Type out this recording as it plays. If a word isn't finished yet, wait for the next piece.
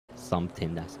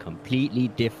something that's completely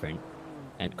different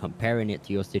and comparing it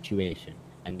to your situation,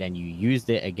 and then you used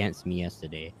it against me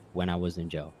yesterday when I was in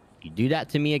jail. If you do that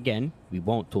to me again, we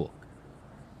won't talk.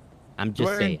 I'm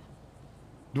just saying.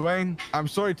 Dwayne, I'm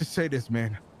sorry to say this,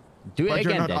 man. Do it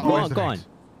again then. Go on.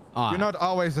 You're not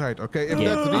always right, okay? If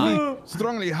that's really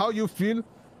strongly how you feel,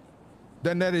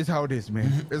 then that is how it is, man.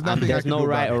 There's nothing There's no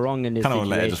right or wrong in this situation.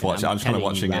 Kind of let her just watch it. I'm just kind of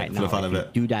watching it for the fun of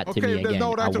it. Do that to me again. There's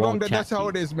no right or wrong. That's how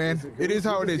it is. is, man. It is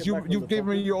how it is. You've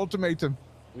given me your ultimatum.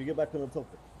 We get back on the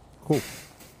topic. Cool.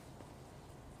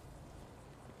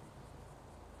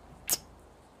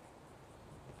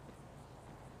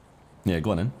 Yeah,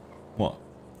 go on then. What?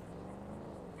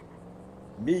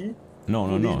 Me?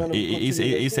 No. He's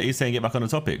saying get back on the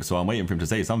topic, so I'm waiting for him to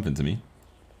say something to me.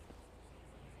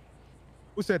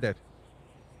 Who said that?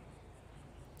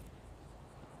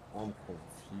 I'm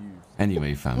confused.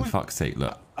 Anyway, fam, fuck's sake,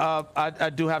 look. I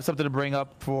do have something to bring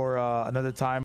up for another time.